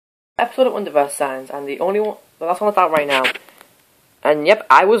episode of Underverse signs, and the only one, the last one that's out right now. And yep,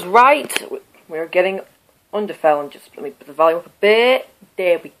 I was right. We're getting Underfell, and just let me put the volume up a bit.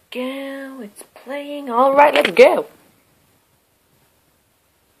 There we go. It's playing. All right, let's go.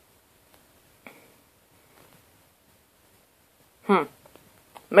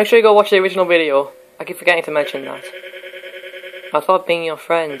 Make sure you go watch the original video. I keep forgetting to mention that. I thought being your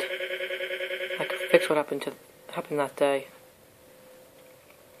friend, I could fix what happened that day.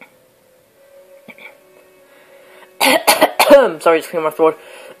 Sorry, just clearing my throat.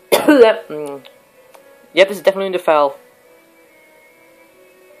 Yep, this is definitely Underfell.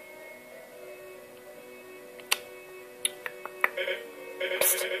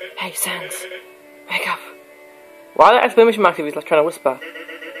 Psst. Hey, Sans, wake up. Why are the exclamation marks if he's like trying to whisper?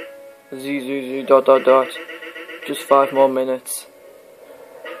 Z dot. Just 5 more minutes.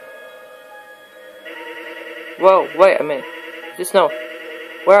 Whoa, wait a minute. Is this no?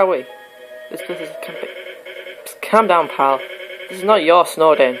 Where are we? This is camping. Calm down, pal. This is not your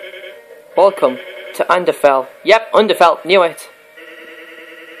Snowden. Welcome to Underfell. Yep, Underfell. Knew it.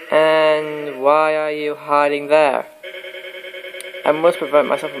 And why are you hiding there? I must prevent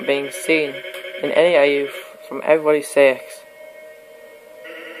myself from being seen in any of you from everybody's sakes.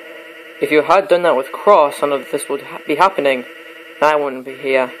 If you had done that with Cross, none of this would be happening, and I wouldn't be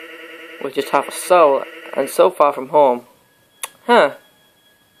here with just half a soul and so far from home. Huh.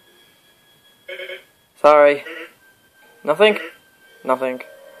 Sorry. Nothing? Nothing.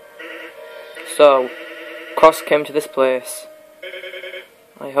 So, Cross came to this place.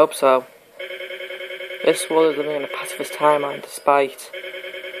 I hope so. This world is living in a pacifist timeline despite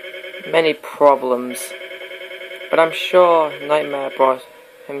many problems. But I'm sure Nightmare brought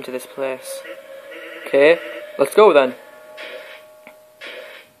him to this place. Okay, let's go then.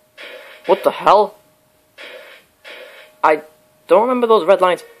 What the hell? I don't remember those red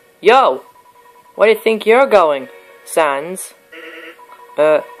lines. Yo! Where do you think you're going, Sans?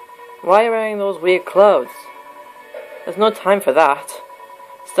 Why are you wearing those weird clothes? There's no time for that.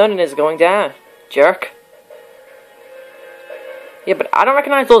 Snowden is going down, jerk. Yeah, but I don't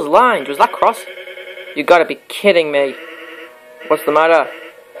recognize those lines. Was that Cross? You gotta be kidding me. What's the matter?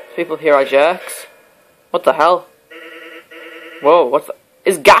 People here are jerks. What the hell? Whoa, what's the...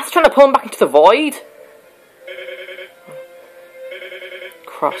 Is Gas trying to pull him back into the void?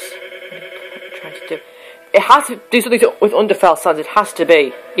 Cross. What are you trying to do? It has to do something with Underfell, Sans. It has to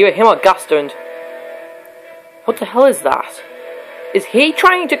be. Either him or Gastund. What the hell is that? Is he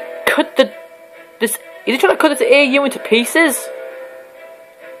trying to cut Is he trying to cut this AU into pieces?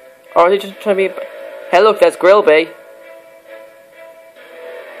 Or is he just trying to be... Hey look, there's Grillby.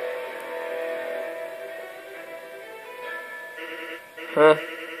 Huh?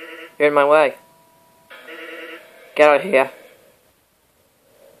 You're in my way. Get out of here.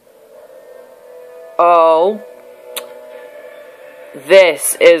 Oh.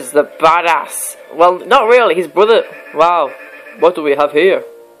 This is the badass. Well, not really, his brother. Wow. What do we have here?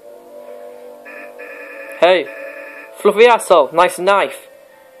 Hey. Fluffy asshole. Nice knife.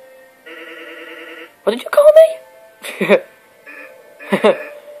 What did you call me?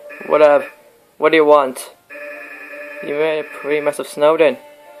 Whatever. What do you want? You made a pretty mess of Snowden.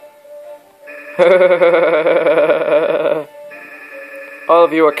 All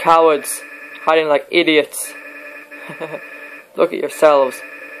of you are cowards, hiding like idiots. Look at yourselves.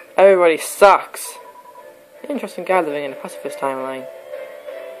 Everybody sucks. Interesting guy living in a pacifist timeline.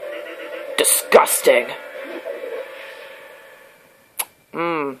 Disgusting.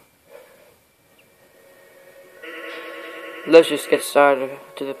 Let's just get started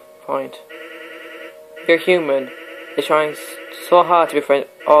to the point. You're human. They're trying so hard to befriend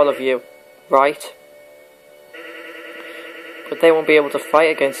all of you, right? But they won't be able to fight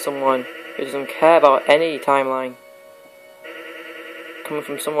against someone who doesn't care about any timeline. Coming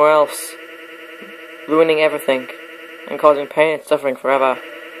from somewhere else, ruining everything, and causing pain and suffering forever.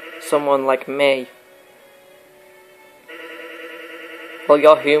 Someone like me. Well,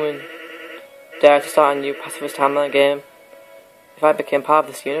 you're human. Dare to start a new pacifist timeline game? If I became part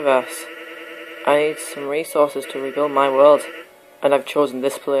of this universe, I need some resources to rebuild my world, and I've chosen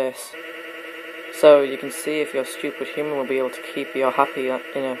this place. So you can see if your stupid human will be able to keep you happy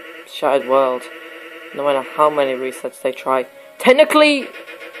in a shattered world, no matter how many resets they try. Technically,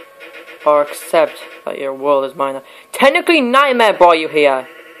 or accept that your world is mine. Technically, Nightmare brought you here,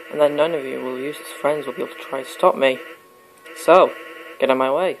 and that none of you will use as friends will be able to try to stop me. So, get out of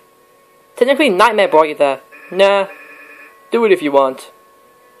my way. Technically, Nightmare brought you there. Nah, do it if you want.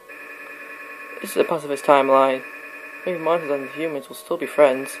 This is a pacifist timeline. Maybe monsters and humans will still be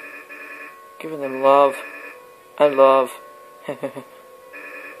friends. Giving them love and love.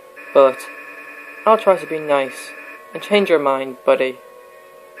 But I'll try to be nice and change your mind, buddy.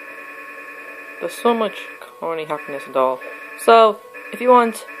 There's so much corny happiness and all. So, if you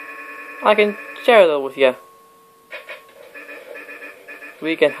want, I can share a little with you.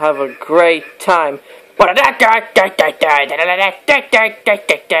 We can have a great time.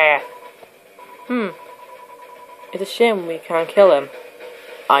 It's a shame we can't kill him.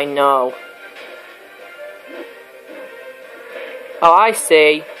 I know. Oh, I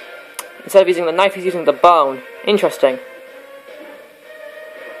see. Instead of using the knife, he's using the bone. Interesting.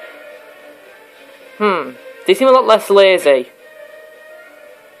 They seem a lot less lazy.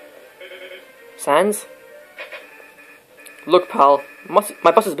 Sans? Look, pal,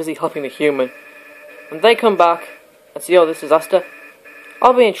 my boss is busy helping the human. When they come back and see all this disaster,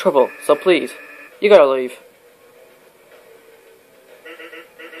 I'll be in trouble, so please, you gotta leave.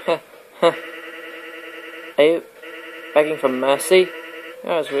 Are you begging for mercy?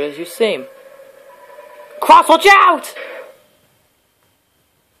 You're as rude as you seem. Cross, watch out!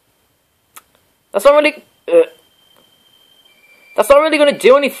 That's not really gonna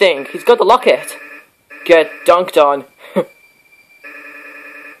do anything. He's got the locket. Get dunked on.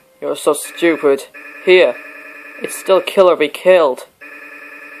 You're so stupid. Here, it's still kill or be killed.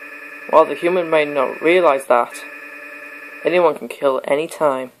 While the human may not realize that, anyone can kill any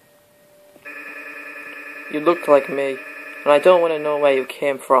time. You looked like me, and I don't want to know where you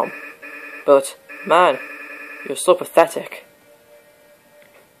came from. But, man, you're so pathetic.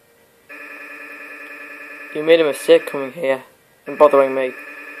 You made a mistake coming here and bothering me.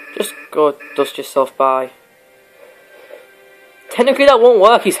 Just go dust yourself by. Technically that won't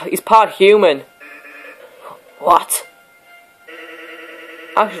work, he's part human. What?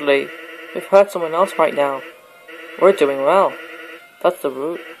 Actually, we've hurt someone else right now. We're doing well. That's the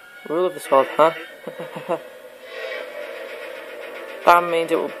rule of this world, huh? That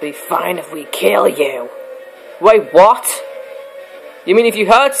means it will be fine if we kill you. Wait, what? You mean if you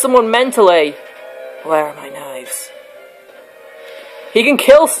hurt someone mentally? Where are my knives? He can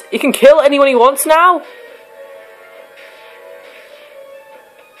kill anyone he wants now?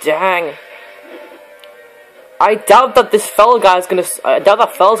 Dang. I doubt that that fella's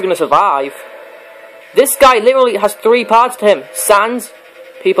gonna survive. This guy literally has 3 parts to him. Sans,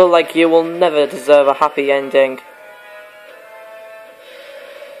 people like you will never deserve a happy ending.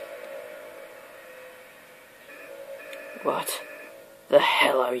 What the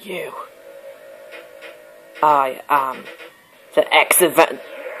hell are you? I am the X event.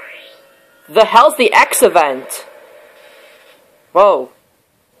 The hell's the X event? Whoa.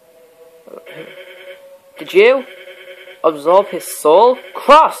 Did you absorb his soul?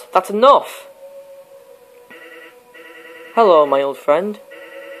 Cross, that's enough. Hello, my old friend.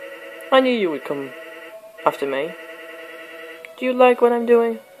 I knew you would come after me. Do you like what I'm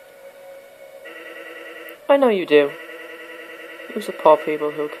doing? I know you do. You support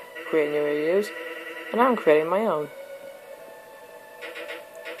people who create new ideas, and I'm creating my own.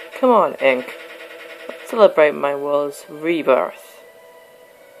 Come on, Ink. Let's celebrate my world's rebirth.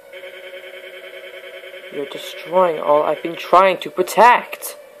 You're destroying all I've been trying to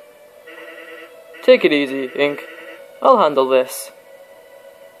protect. Take it easy, Ink. I'll handle this.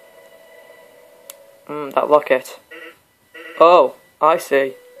 That locket. Oh, I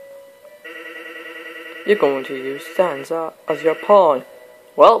see. You're going to use Sans as your pawn.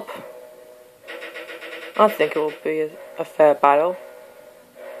 Welp. I think it will be a fair battle.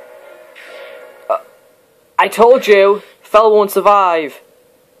 I told you! Fell won't survive!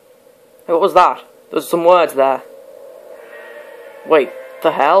 Hey, what was that? There's some words there. Wait,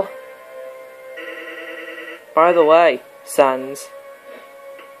 the hell? By the way, Sans,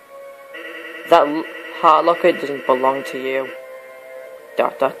 that heart locket doesn't belong to you. ...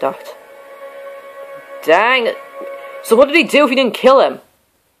 Dang it! So what did he do if he didn't kill him?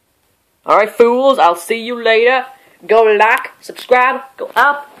 Alright, fools, I'll see you later. Go like, subscribe, go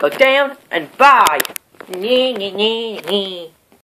up, go down, and bye!